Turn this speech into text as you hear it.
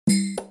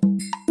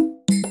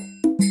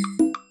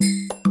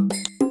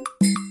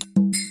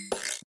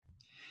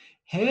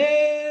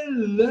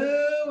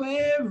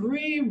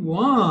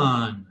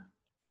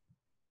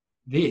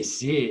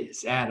This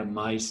is Adam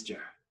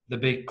Meister, the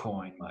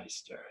Bitcoin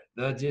Meister,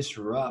 the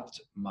Disrupt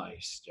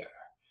Meister.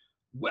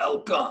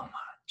 Welcome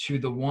to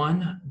the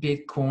One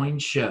Bitcoin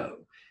Show.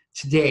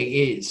 Today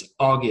is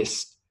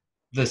August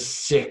the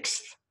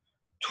 6th,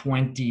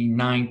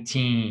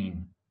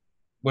 2019.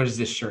 What does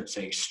this shirt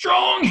say?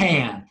 Strong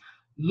hand,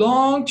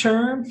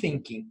 long-term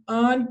thinking,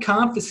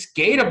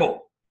 unconfiscatable.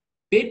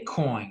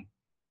 Bitcoin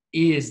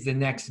is the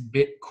next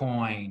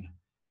Bitcoin.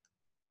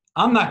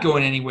 I'm not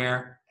going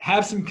anywhere.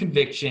 Have some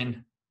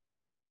conviction.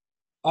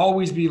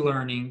 Always be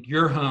learning.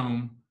 Your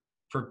home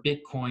for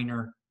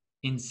Bitcoiner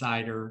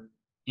insider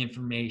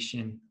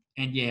information.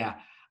 And yeah,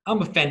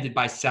 I'm offended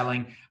by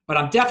selling, but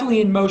I'm definitely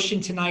in motion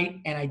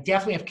tonight, and I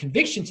definitely have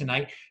conviction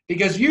tonight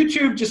because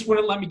YouTube just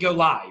wouldn't let me go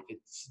live.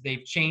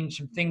 They've changed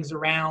some things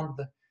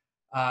around.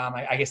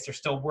 I guess they're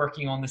still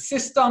working on the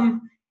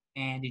system,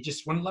 and it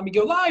just wouldn't let me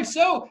go live.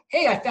 So,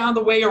 hey, I found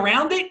a way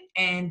around it,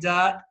 and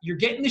you're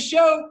getting the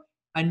show.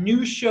 A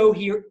new show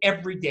here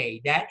every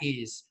day. That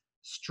is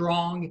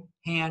Strong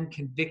Hand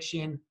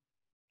Conviction.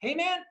 Hey,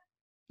 man,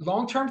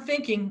 long-term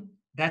thinking,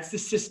 that's the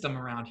system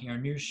around here. A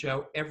new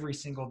show every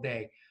single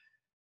day.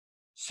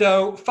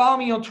 So follow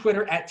me on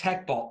Twitter at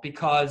TechBalt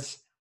because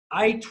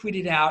I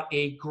tweeted out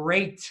a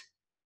great,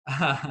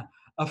 a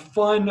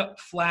fun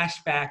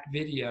flashback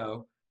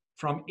video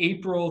from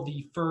April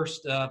the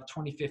 1st of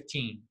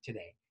 2015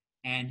 today.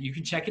 And you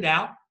can check it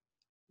out.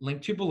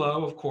 Link to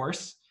below, of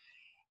course.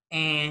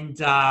 And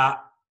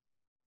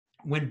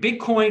when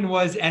Bitcoin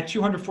was at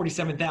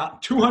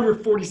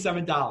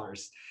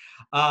 $247,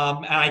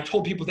 and I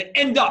told people to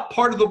end up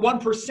part of the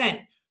 1%,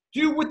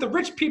 do what the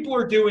rich people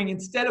are doing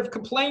instead of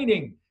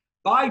complaining.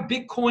 Buy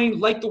Bitcoin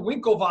like the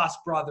Winklevoss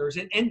brothers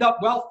and end up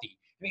wealthy.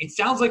 I mean, it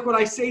sounds like what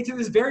I say to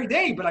this very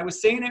day, but I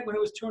was saying it when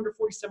it was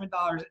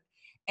 $247.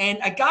 And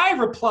a guy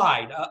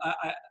replied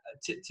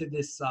to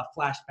this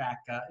flashback.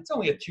 It's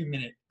only a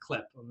 2-minute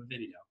clip of a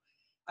video.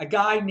 A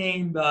guy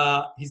named,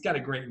 he's got a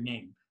great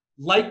name,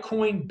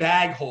 Litecoin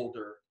Bag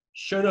Holder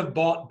should have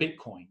bought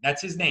Bitcoin.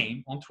 That's his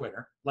name on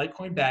Twitter.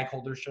 Litecoin Bag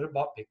Holder should have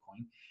bought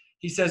Bitcoin.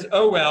 He says,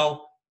 oh,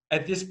 well,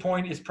 at this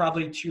point, it's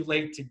probably too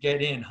late to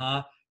get in,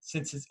 huh?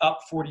 Since it's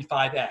up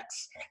 45x.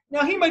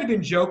 Now, he might have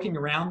been joking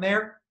around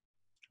there,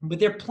 but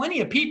there are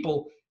plenty of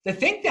people that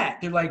think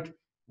that. They're like,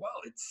 well,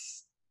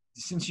 it's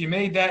since you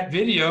made that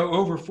video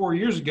over 4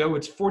 years ago,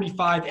 it's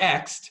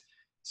 45x'd.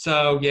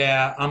 So,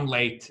 yeah, I'm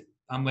late.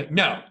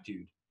 No,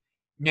 dude.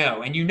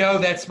 No, and you know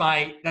that's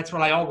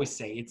what I always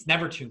say. It's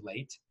never too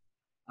late.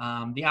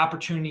 The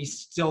opportunity's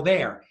still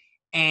there.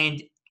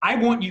 And I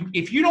want you,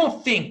 if you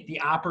don't think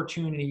the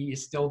opportunity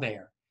is still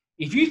there,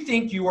 if you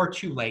think you are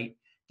too late,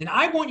 then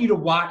I want you to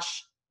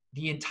watch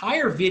the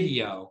entire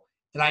video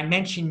that I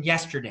mentioned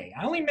yesterday.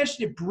 I only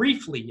mentioned it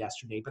briefly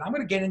yesterday, but I'm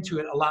going to get into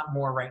it a lot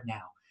more right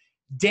now.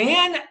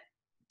 Dan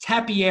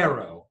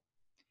Tapiero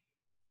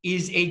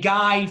is a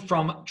guy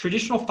from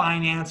traditional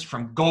finance,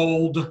 from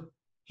gold.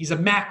 He's a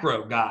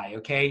macro guy,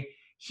 okay?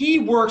 He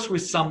works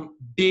with some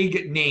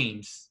big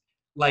names,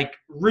 like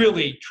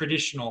really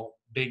traditional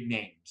big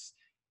names.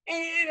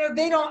 And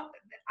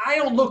I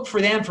don't look for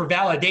them for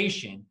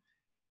validation,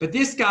 but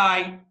this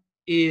guy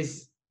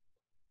he's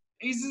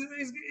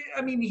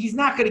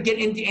not going to get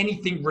into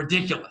anything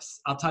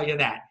ridiculous. I'll tell you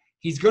that.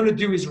 He's going to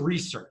do his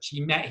research.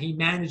 He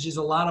manages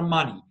a lot of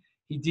money.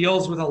 He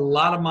deals with a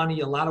lot of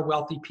money, a lot of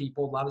wealthy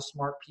people, a lot of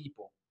smart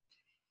people.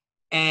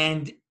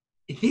 And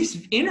this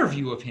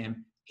interview of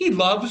him, he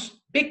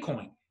loves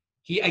Bitcoin.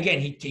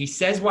 He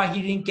says why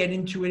he didn't get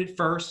into it at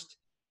first,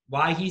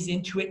 why he's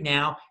into it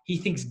now. He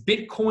thinks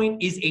Bitcoin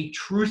is a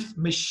truth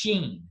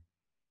machine.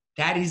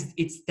 That is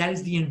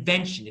the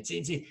invention.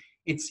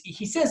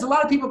 He says a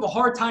lot of people have a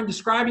hard time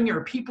describing it,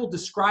 or people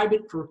describe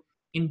it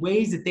in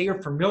ways that they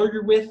are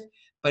familiar with.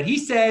 But he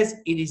says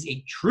it is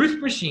a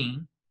truth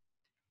machine,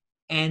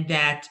 and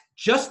that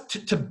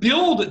just to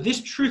build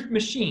this truth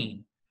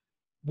machine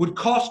would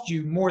cost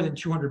you more than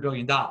 $200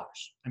 billion. I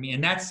mean,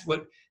 and that's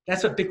what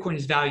Bitcoin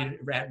is valued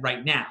at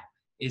right now,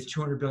 is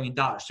 $200 billion.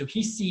 So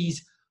he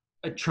sees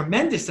a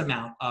tremendous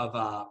amount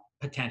of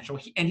potential.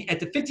 And at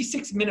the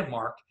 56-minute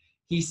mark,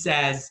 he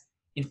says,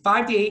 in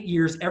 5 to 8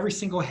 years, every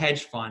single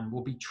hedge fund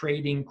will be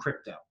trading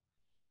crypto.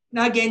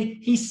 Now, again,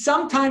 he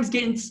sometimes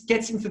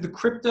gets into the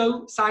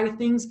crypto side of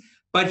things,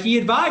 but he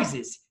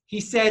advises. He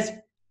says,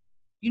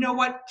 you know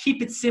what?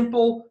 Keep it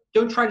simple.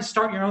 Don't try to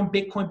start your own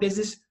Bitcoin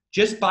business.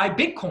 Just buy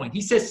Bitcoin.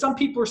 He says some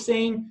people are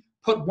saying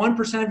put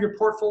 1% of your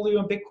portfolio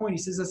in Bitcoin. He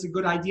says that's a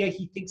good idea.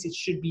 He thinks it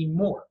should be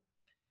more.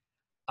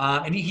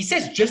 And he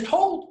says just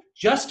hold.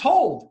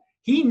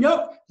 He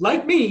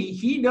like me,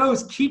 he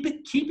knows keep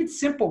it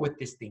simple with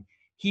this thing.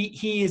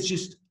 He is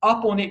just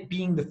up on it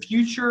being the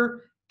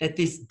future, that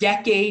this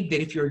decade,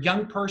 that if you're a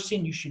young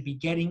person, you should be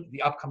getting,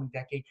 the upcoming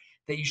decade,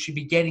 that you should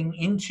be getting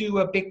into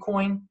a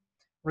Bitcoin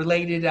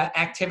related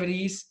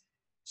activities.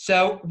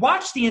 So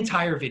watch the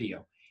entire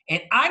video. And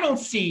I don't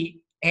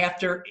see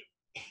after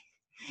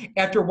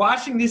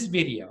watching this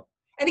video,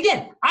 and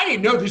again, I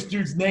didn't know this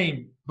dude's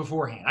name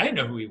beforehand. I didn't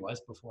know who he was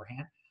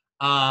beforehand.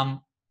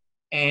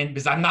 And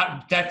because I'm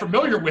not that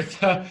familiar with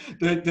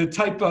the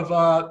type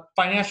of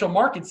financial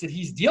markets that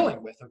he's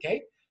dealing with,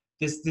 okay?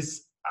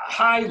 This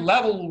high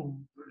level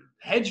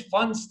hedge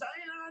fund stuff,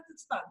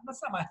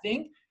 that's not my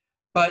thing.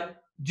 But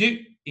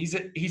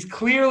he's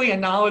clearly a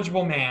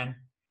knowledgeable man,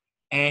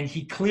 and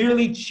he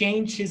clearly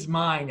changed his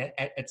mind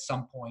at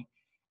some point.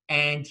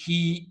 And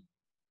a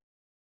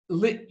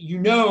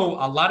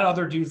lot of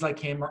other dudes like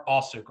him are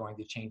also going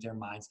to change their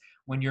minds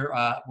when you're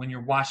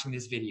watching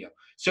this video.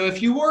 So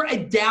if you were a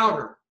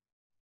doubter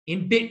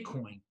in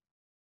Bitcoin,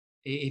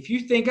 if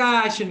you think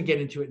I shouldn't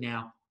get into it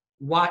now,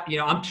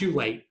 I'm too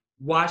late.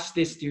 Watch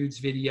this dude's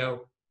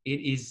video.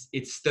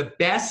 It's the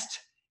best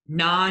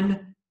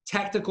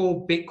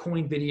non-technical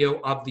Bitcoin video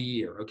of the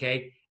year.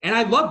 Okay, and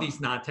I love these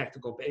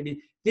non-technical. I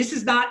mean, this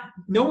is not.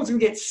 No one's gonna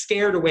get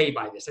scared away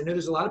by this. I know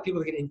there's a lot of people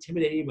that get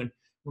intimidated when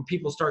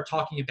people start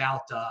talking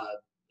about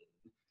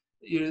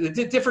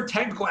the different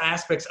technical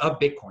aspects of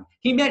Bitcoin.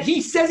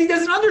 He says he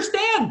doesn't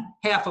understand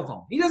half of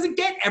them. He doesn't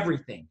get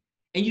everything.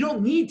 And you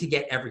don't need to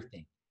get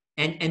everything.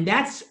 And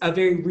that's a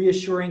very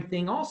reassuring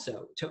thing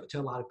also to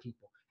a lot of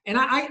people. And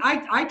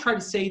I try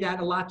to say that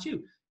a lot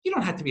too. You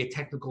don't have to be a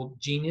technical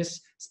genius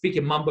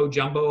speaking mumbo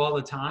jumbo all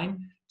the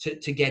time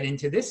to get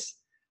into this.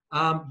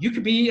 You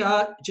could be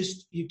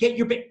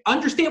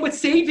understand what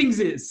savings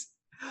is.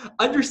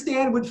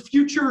 Understand what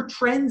future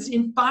trends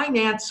in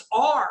finance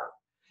are.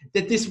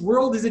 That this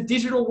world is a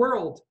digital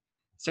world.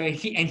 So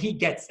he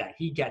gets that.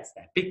 He gets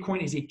that.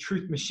 Bitcoin is a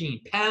truth machine.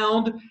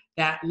 Pound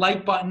that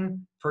like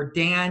button for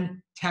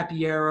Dan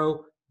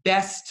Tapiero,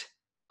 best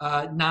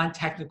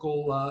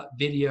non-technical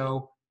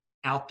video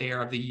out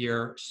there of the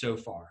year so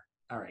far.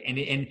 All right,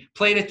 and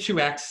play it at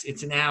 2x.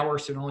 It's an hour,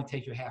 so it'll only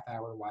take you a half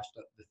hour to watch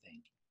the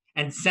thing.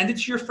 And send it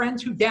to your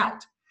friends who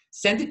doubt.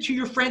 Send it to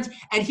your friends.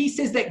 And he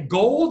says that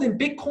gold and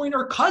Bitcoin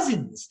are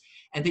cousins,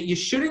 and that you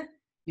shouldn't,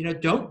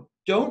 don't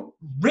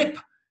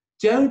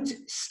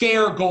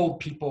scare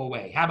gold people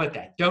away. How about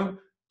that?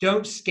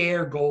 Don't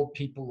scare gold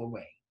people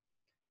away.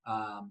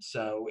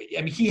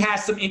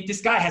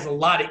 This guy has a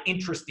lot of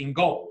interest in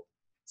gold.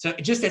 So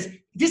just as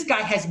this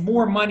guy has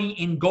more money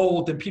in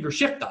gold than Peter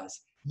Schiff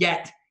does,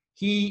 yet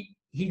he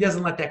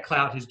doesn't let that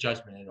cloud his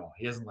judgment at all.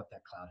 He doesn't let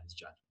that cloud his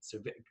judgment. So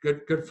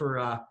good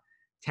for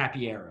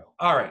Tapiero.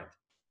 All right.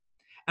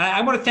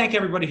 I want to thank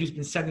everybody who's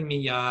been sending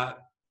me.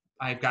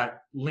 I've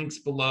got links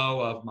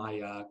below of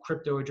my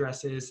crypto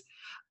addresses.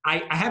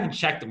 I haven't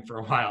checked them for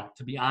a while,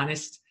 to be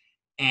honest.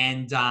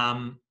 And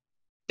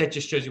that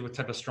just shows you what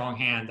type of strong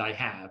hand I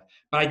have.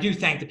 But I do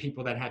thank the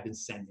people that have been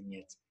sending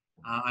it.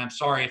 I'm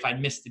sorry if I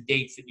missed the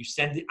dates that you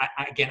send it.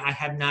 I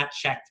have not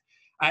checked.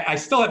 I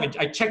still haven't.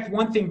 I checked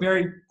one thing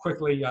very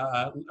quickly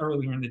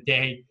earlier in the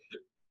day,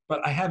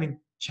 but I haven't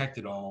checked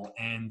it all.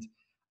 And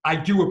I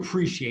do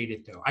appreciate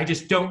it, though. I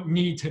just don't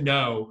need to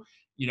know,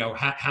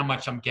 how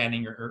much I'm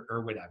getting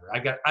or whatever.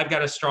 I've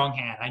got a strong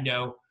hand. I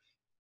know,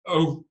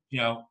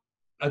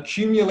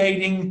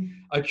 accumulating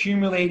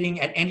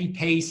at any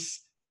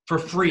pace for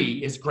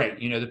free is great.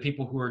 The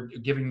people who are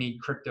giving me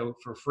crypto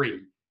for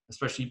free,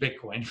 especially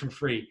Bitcoin for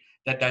free,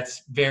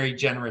 that's very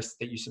generous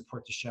that you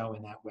support the show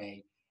in that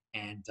way.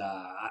 And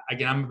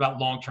again, I'm about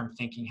long-term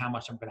thinking, how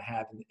much I'm going to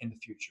have in the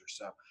future.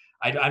 So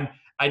I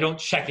don't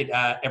check it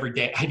every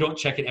day. I don't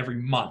check it every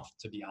month,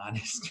 to be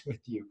honest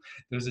with you,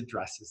 those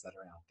addresses that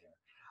are out there.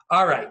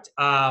 All right.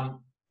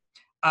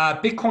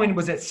 Bitcoin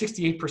was at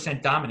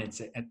 68%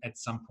 dominance at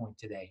some point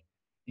today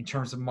in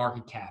terms of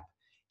market cap.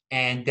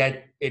 And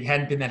that it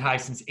hadn't been that high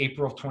since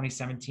April of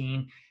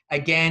 2017.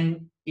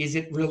 Again, is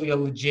it really a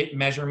legit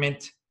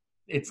measurement?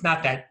 It's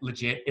not that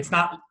legit. It's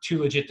not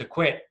too legit to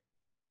quit.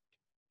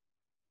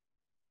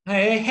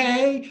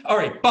 Hey. All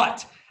right,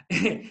 but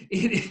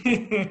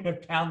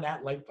pound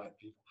that like button,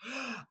 people.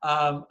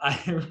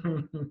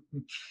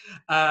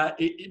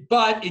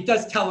 But it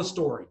does tell a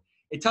story.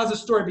 It tells a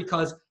story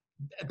because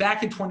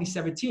back in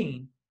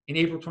 2017, in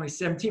April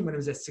 2017, when it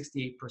was at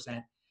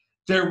 68%,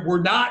 there were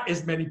not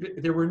as many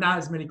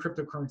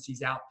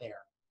cryptocurrencies out there,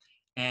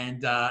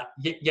 and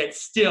yet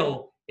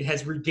still it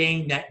has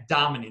regained that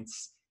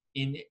dominance.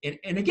 And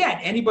again,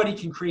 anybody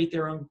can create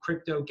their own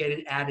crypto, get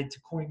it added to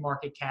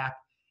CoinMarketCap,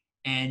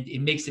 and it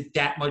makes it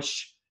that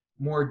much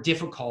more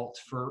difficult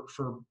for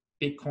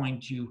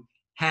Bitcoin to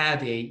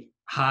have a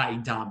high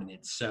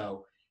dominance.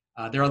 So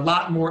there are a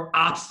lot more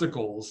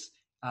obstacles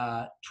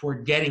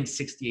toward getting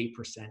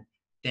 68%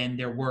 than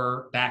there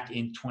were back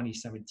in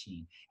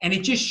 2017. And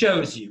it just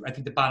shows you, I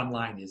think the bottom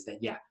line is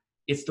that, yeah,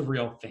 it's the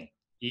real thing.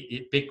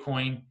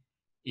 Bitcoin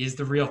is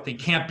the real thing.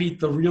 Can't beat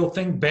the real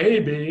thing,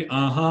 baby.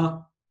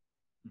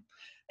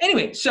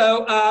 Anyway,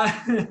 so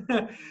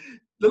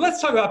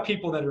let's talk about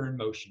people that are in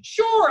motion.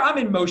 Sure, I'm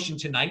in motion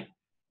tonight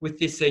with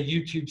this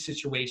YouTube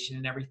situation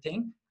and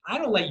everything. I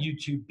don't let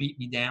YouTube beat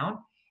me down.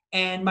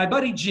 And my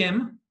buddy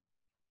Jim,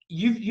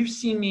 you've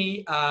seen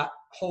me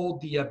hold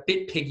the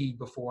BitPiggy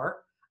before.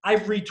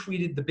 I've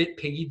retweeted the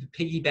BitPiggy, the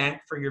piggy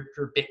bank for your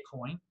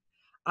Bitcoin.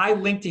 I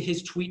linked to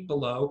his tweet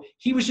below.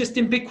 He was just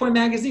in Bitcoin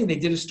Magazine. They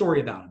did a story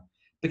about him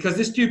because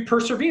this dude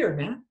persevered,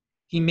 man.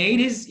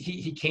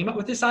 He came up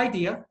with this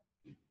idea.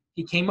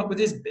 He came up with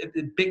his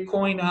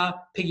Bitcoin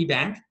piggy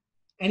bank,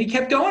 and he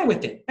kept going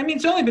with it. I mean,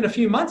 it's only been a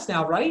few months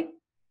now, right?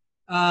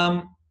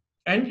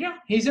 And yeah,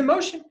 he's in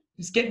motion.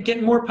 He's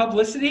getting more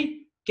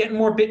publicity, getting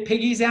more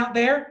BitPiggys out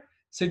there.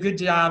 So good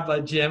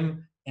job,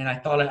 Jim. And I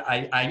thought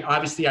I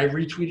obviously I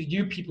retweeted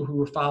you. People who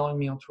were following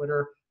me on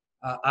Twitter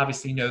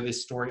obviously know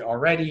this story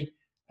already,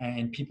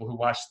 and people who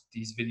watch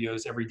these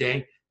videos every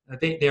day,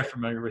 they're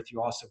familiar with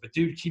you also. But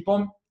dude, keep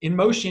on in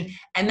motion,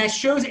 and that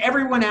shows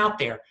everyone out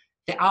there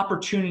the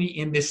opportunity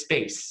in this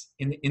space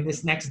in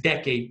this next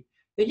decade.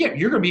 That yeah,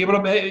 you're going to be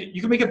able to you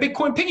can make a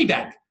Bitcoin piggy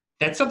bank.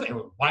 That's something.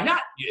 Why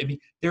not? I mean,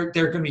 there are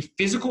going to be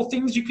physical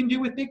things you can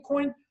do with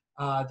Bitcoin.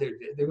 There are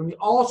going to be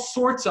all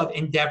sorts of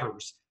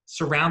endeavors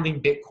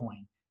surrounding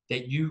Bitcoin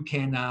that you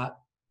can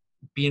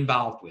be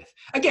involved with.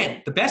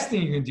 Again, the best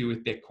thing you can do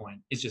with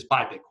Bitcoin is just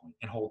buy Bitcoin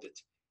and hold it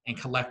and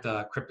collect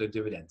crypto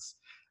dividends.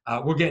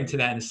 We'll get into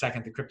that in a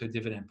second, the crypto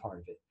dividend part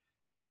of it.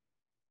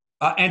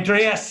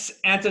 Andreas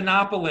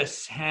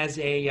Antonopoulos has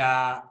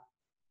a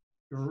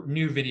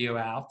new video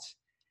out,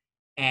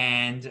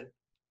 and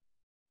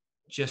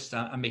just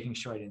I'm making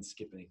sure I didn't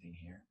skip anything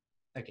here.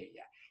 Okay,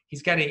 yeah,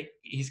 he's got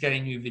a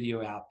new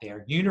video out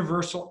there.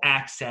 Universal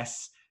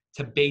access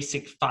to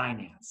basic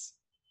finance,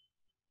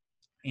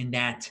 and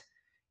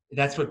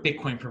that's what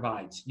Bitcoin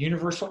provides.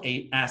 Universal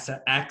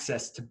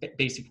access to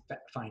basic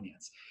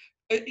finance.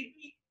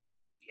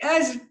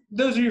 As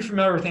those of you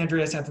familiar with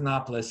Andreas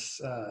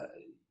Antonopoulos,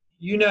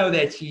 you know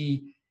that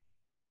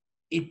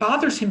it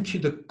bothers him to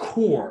the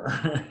core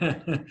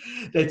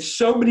that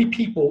so many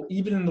people,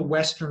 even in the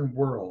Western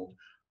world,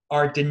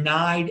 are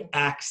denied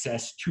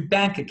access to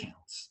bank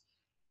accounts,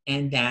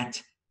 and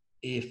that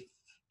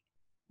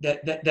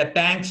that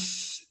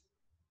banks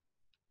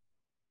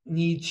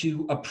need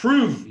to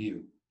approve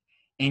you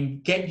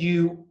and get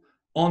you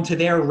onto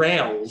their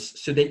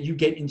rails so that you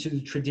get into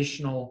the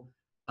traditional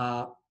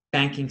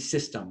banking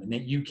system, and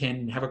that you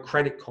can have a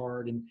credit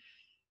card, and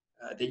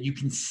that you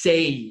can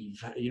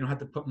save. You don't have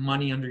to put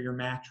money under your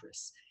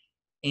mattress.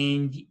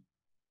 And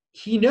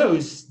he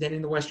knows that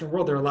in the Western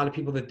world, there are a lot of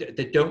people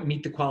that don't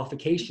meet the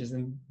qualifications,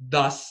 and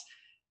thus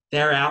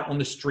they're out on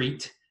the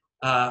street.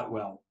 They're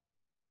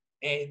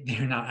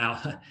not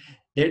out.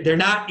 They're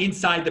not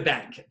inside the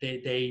bank.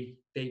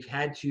 They've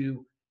had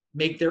to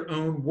make their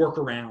own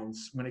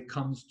workarounds when it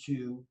comes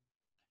to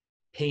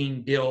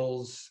paying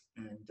bills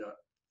and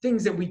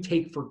things that we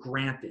take for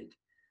granted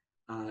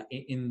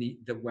in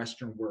the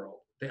Western world.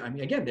 I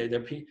mean, again,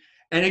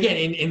 and again,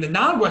 in the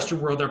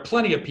non-Western world, there are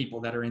plenty of people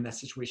that are in that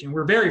situation.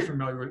 We're very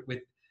familiar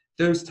with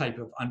those type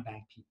of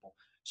unbanked people.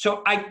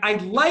 So I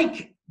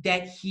like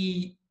that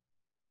he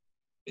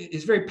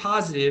is very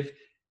positive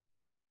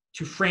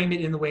to frame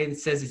it in the way that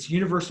says it's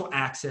universal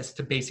access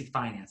to basic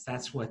finance.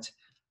 That's what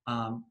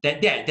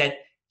that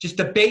just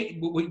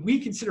what we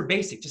consider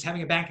basic, just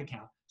having a bank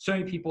account. So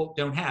many people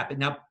don't have, but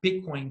now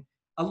Bitcoin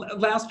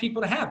allows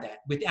people to have that.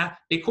 Without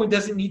Bitcoin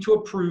doesn't need to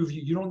approve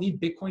you. You don't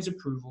need Bitcoin's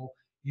approval.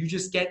 You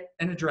just get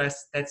an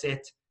address. That's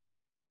it.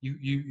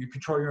 You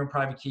control your own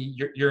private key.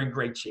 You're in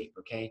great shape.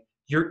 Okay,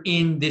 you're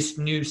in this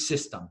new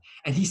system.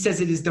 And he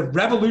says it is the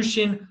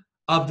revolution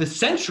of the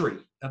century.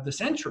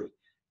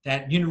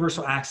 That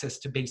universal access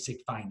to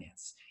basic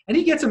finance. And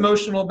he gets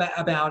emotional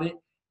about it.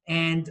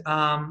 And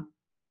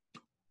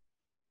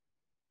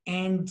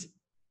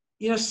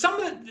you know,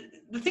 some of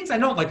the things I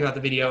don't like about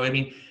the video, I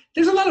mean,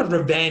 there's a lot of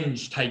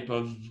revenge type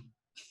of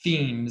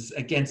themes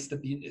against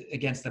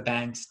the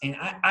banks, and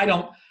I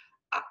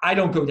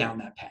don't go down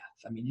that path.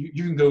 I mean,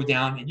 you can go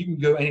down and you can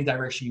go any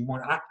direction you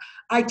want.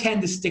 I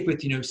tend to stick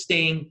with, you know,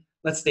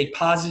 let's stay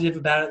positive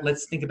about it.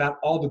 Let's think about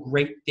all the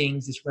great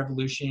things this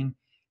revolution,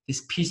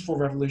 this peaceful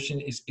revolution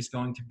is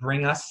going to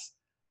bring us.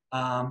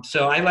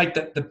 So I like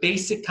the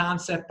basic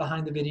concept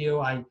behind the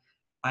video. I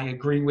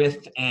agree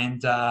with,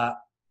 and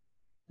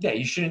yeah,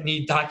 you shouldn't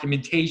need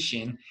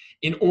documentation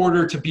in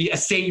order to be a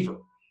saver.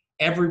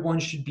 Everyone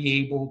should be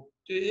able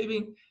to, I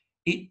mean,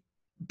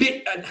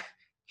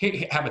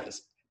 how about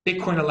this?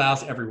 Bitcoin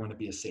allows everyone to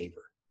be a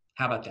saver.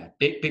 How about that?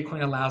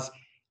 Bitcoin allows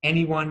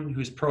anyone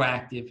who's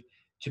proactive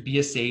to be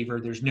a saver.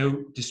 There's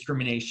no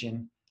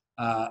discrimination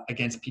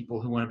against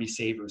people who want to be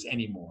savers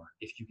anymore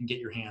if you can get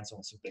your hands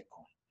on some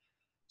Bitcoin.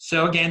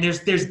 So again,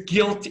 there's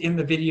guilt in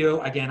the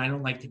video. Again, I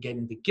don't like to get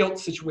into guilt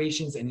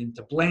situations and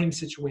into blame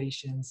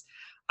situations.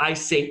 I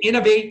say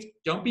innovate,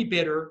 don't be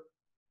bitter.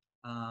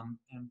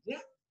 And yeah,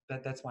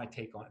 that's my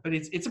take on it. But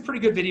it's a pretty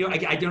good video.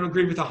 I don't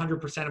agree with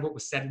 100% of what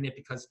was said in it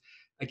because,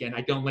 again,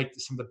 I don't like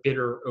some of the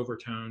bitter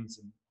overtones,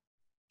 and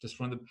just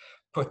wanted to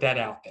put that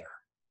out there.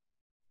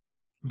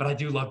 But I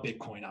do love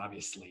Bitcoin,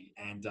 obviously,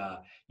 and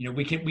you know,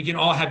 we can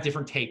all have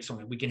different takes on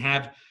it. We can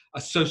have a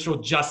social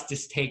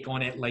justice take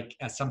on it, like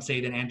some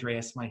say that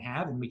Andreas might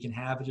have, and we can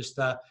have just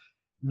a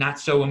not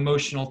so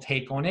emotional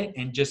take on it,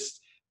 and just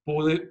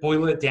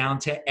boil it down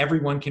to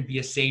everyone can be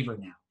a saver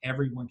now.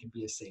 Everyone can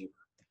be a saver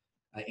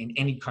in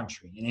any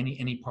country, in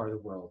any part of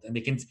the world,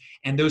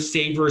 and those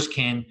savers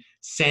can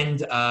send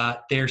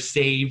their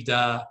saved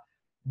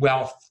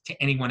wealth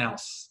to anyone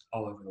else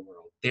all over the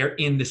world. They're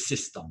in the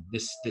system.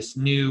 This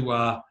new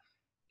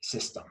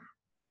system.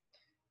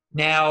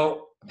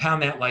 Now,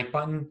 pound that like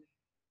button.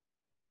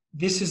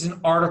 This is an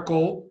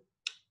article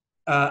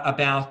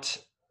about,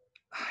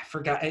 I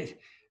forgot,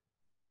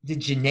 did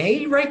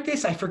Janae write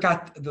this? I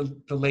forgot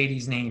the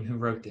lady's name who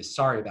wrote this.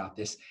 Sorry about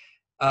this.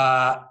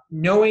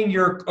 Knowing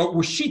your,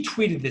 well, she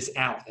tweeted this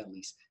out at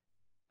least.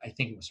 I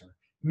think it was her.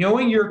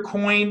 Knowing your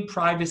coin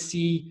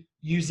privacy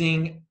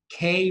using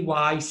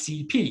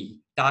KYCP.org.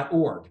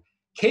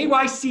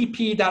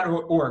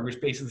 KYCP.org,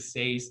 which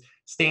basically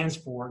stands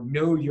for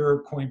Know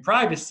Your Coin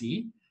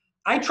Privacy.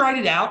 I tried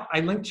it out.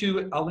 I'll link to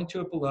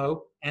it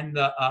below, and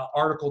the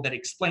article that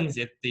explains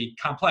it, the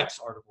complex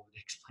article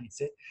that explains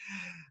it.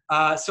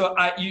 So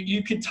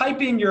you could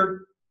type in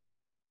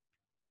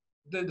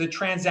the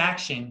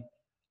transaction,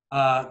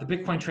 the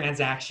Bitcoin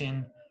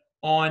transaction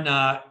on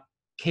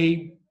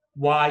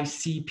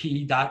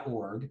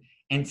KYCP.org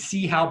and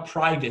see how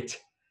private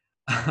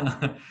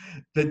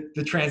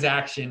the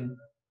transaction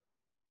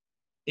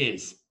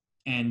is.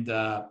 And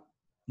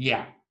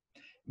yeah.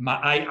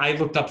 I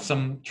looked up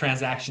some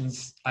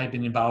transactions I've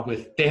been involved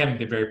with. They haven't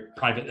been very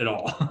private at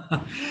all.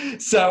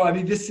 So, I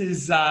mean, this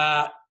is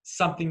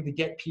something to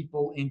get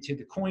people into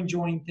the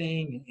CoinJoin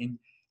thing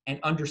and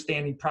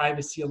understanding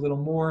privacy a little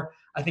more.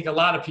 I think a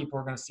lot of people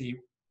are going to see,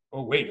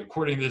 oh, wait,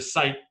 according to this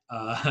site,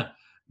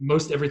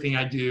 most everything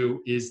I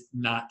do is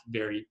not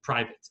very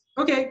private.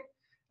 Okay,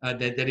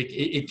 that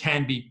it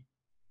can be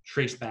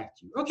traced back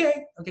to you.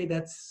 Okay,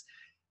 that's,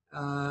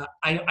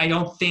 I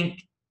don't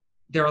think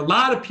there are a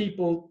lot of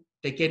people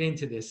that get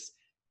into this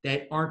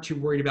that aren't too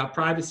worried about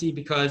privacy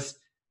because,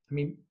 I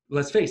mean,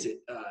 let's face it,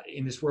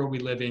 in this world we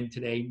live in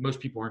today, most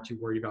people aren't too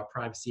worried about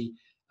privacy.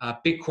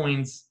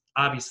 Bitcoin's,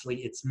 obviously,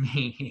 its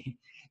main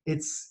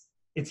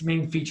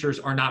features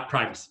are not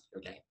privacy,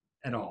 okay,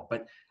 at all.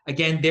 But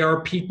again, there are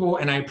people,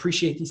 and I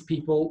appreciate these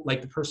people,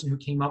 like the person who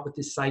came up with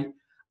this site,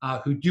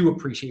 who do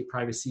appreciate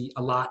privacy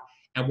a lot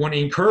and want to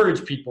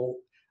encourage people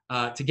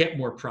to get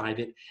more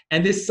private.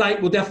 And this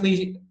site will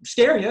definitely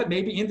scare you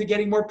maybe into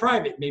getting more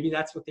private. Maybe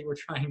that's what they were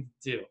trying to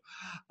do.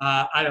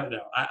 I don't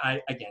know.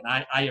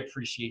 I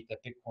appreciate that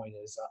Bitcoin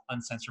is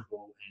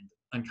uncensorable and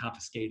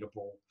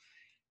unconfiscatable.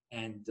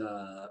 And,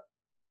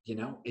 you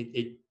know,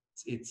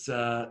 it's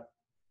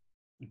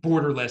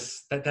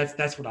borderless.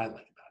 That's what I like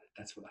about it.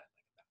 That's what I like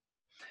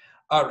about it.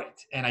 All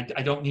right. And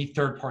I don't need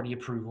third-party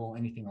approval,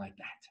 anything like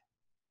that.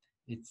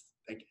 It's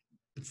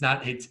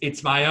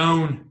my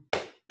own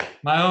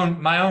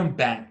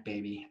bank,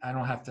 baby. I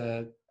don't have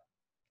to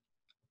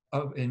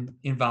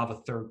involve a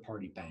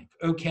third-party bank.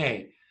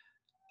 Okay.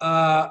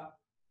 One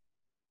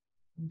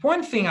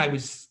thing I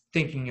was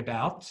thinking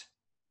about,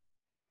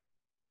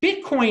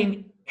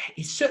 Bitcoin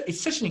is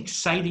such an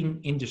exciting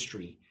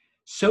industry,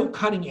 so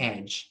cutting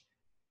edge.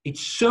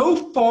 It's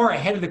so far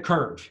ahead of the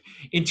curve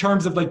in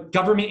terms of like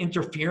government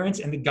interference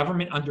and the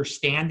government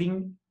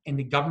understanding and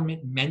the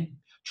government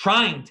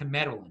trying to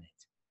meddle in it.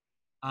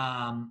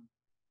 I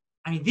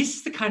mean, this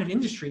is the kind of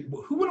industry,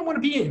 who wouldn't want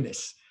to be in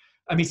this?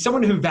 I mean,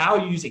 someone who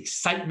values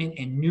excitement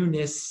and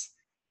newness,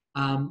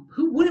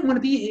 who wouldn't want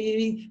to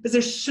be, because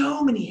there's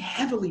so many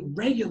heavily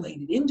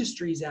regulated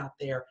industries out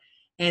there,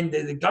 and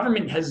the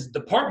government has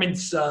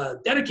departments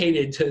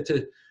dedicated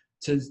to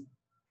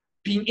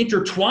being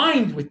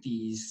intertwined with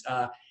these,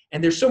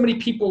 and there's so many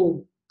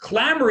people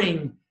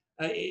clamoring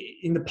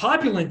in the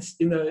populace,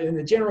 in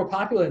the general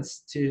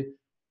populace to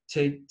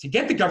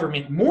get the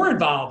government more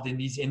involved in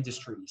these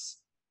industries.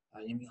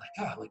 You mean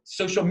like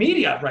social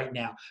media right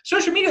now.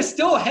 Social media is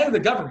still ahead of the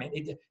government.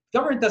 The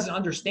government doesn't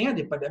understand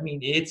it, but I mean,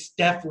 it's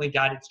definitely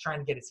it's trying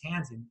to get its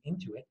hands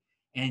into it.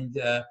 And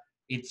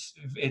it's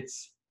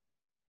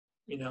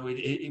you know,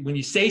 when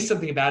you say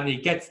something about it,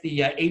 it gets the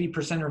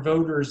 80% of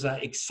voters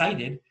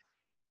excited.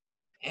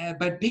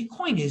 But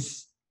Bitcoin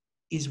is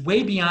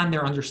way beyond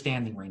their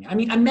understanding right now. I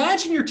mean,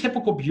 imagine your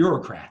typical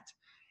bureaucrat.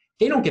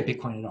 They don't get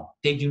Bitcoin at all.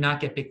 They do not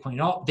get Bitcoin at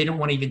all. They don't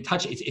want to even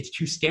touch it. It's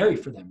too scary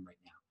for them right now.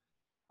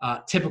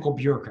 Typical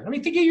bureaucrat. I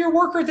mean, think of your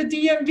worker at the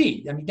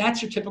DMV. I mean,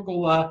 that's your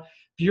typical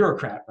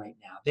bureaucrat right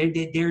now.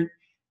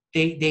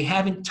 They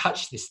haven't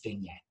touched this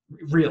thing yet,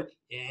 really.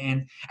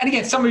 And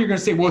again, some of you are going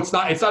to say, well, it's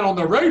not on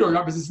the radar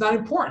because it's not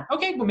important.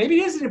 Okay, well, maybe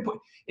it isn't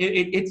important.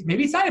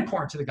 Maybe it's not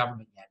important to the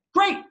government yet.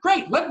 Great.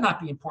 Let it not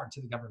be important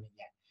to the government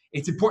yet.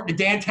 It's important to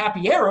Dan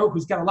Tapiero,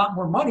 who's got a lot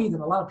more money than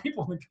a lot of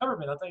people in the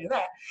government. I'll tell you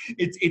that.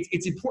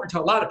 It's important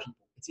to a lot of people.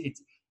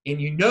 And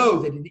you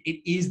know that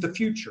it is the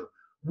future.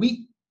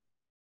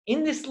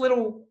 In this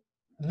little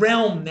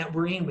realm that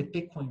we're in with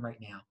Bitcoin right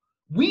now,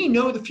 we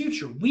know the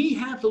future. We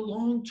have the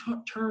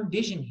long-term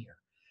vision here.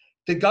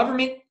 The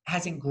government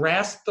hasn't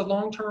grasped the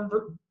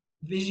long-term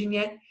vision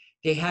yet.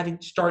 They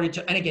haven't started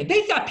to, and again,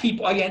 they've got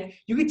people, again,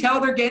 you can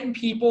tell they're getting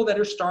people that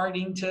are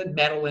starting to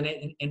meddle in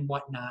it and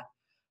whatnot.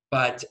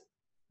 But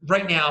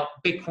right now,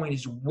 Bitcoin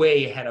is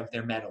way ahead of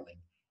their meddling.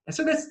 And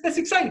so that's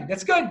exciting.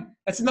 That's good.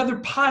 That's another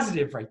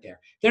positive right there.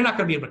 They're not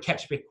going to be able to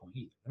catch Bitcoin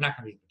either. They're not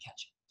going to be able to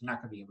catch it. They're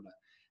not going to be able to.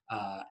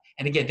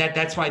 And again,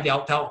 that's why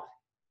they'll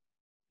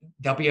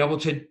be able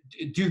to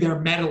do their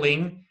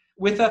meddling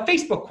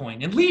Facebook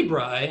coin and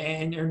Libra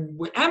and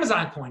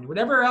Amazon coin,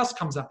 whatever else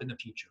comes up in the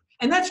future.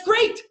 And that's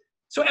great.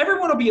 So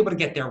everyone will be able to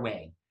get their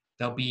way.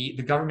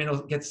 The government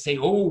will get to say,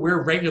 oh,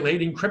 we're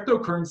regulating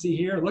cryptocurrency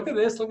here. Look at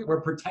this. Look, we're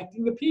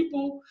protecting the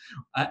people.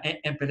 But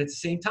at the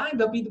same time,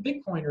 there'll be the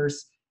Bitcoiners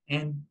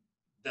and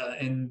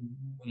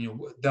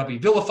they'll be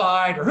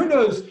vilified, or who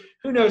knows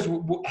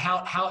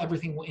how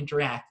everything will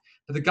interact.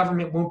 But the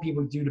government won't be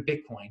able to do to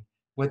Bitcoin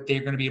what they're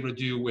going to be able to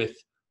do with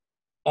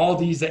all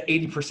these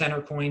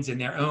 80%er coins in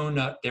their own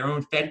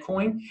Fed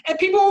coin,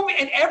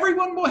 and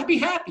everyone will be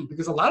happy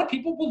because a lot of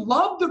people will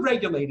love the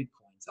regulated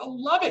coins.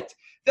 They'll love it.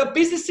 There'll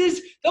be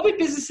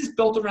businesses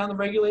built around the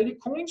regulated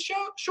coins.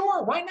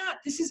 Sure, why not?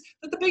 This is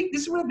where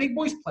the big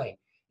boys play.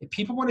 If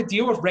people want to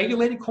deal with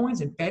regulated coins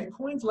and Fed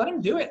coins, let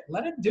them do it.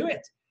 Let them do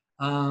it,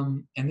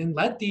 and then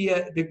let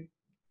the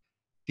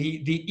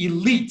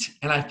elite.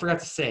 And I forgot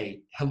to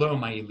say hello,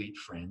 my elite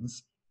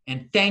friends,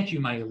 and thank you,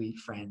 my elite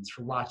friends,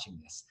 for watching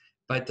this.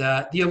 But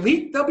the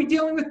elite, they'll be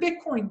dealing with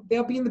Bitcoin.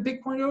 They'll be in the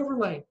Bitcoin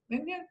overlay.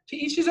 And yeah, to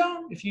each his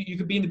own. If you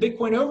could be in the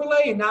Bitcoin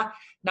overlay and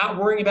not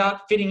worrying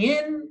about fitting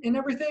in and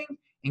everything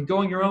and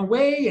going your own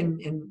way and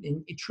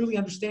truly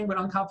understand what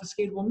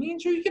unconfiscatable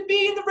means, or you could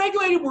be in the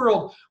regulated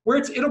world where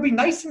it'll be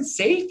nice and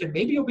safe, and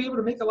maybe you'll be able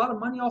to make a lot of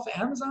money off of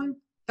Amazon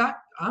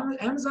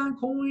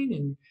coin,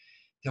 and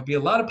there'll be a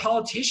lot of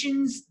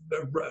politicians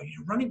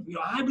running.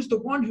 I was the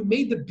one who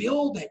made the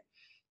bill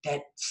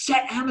that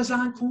set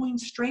Amazon coin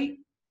straight.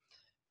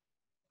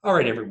 All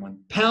right, everyone,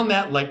 pound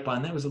that like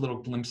button. That was a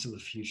little glimpse of the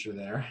future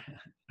there.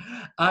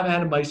 I'm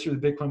Adam Meister, the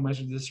Bitcoin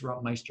Meister, the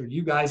Disrupt Meister.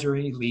 You guys are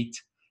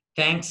elite.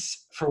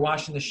 Thanks for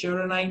watching the show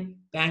tonight.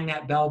 Bang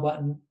that bell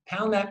button,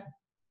 pound that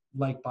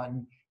like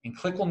button, and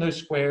click on those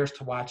squares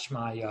to watch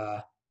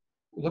my,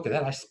 look at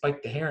that, I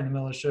spiked the hair in the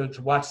middle of the show,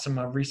 to watch some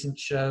recent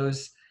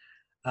shows.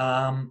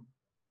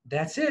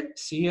 That's it.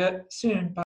 See you soon. Bye.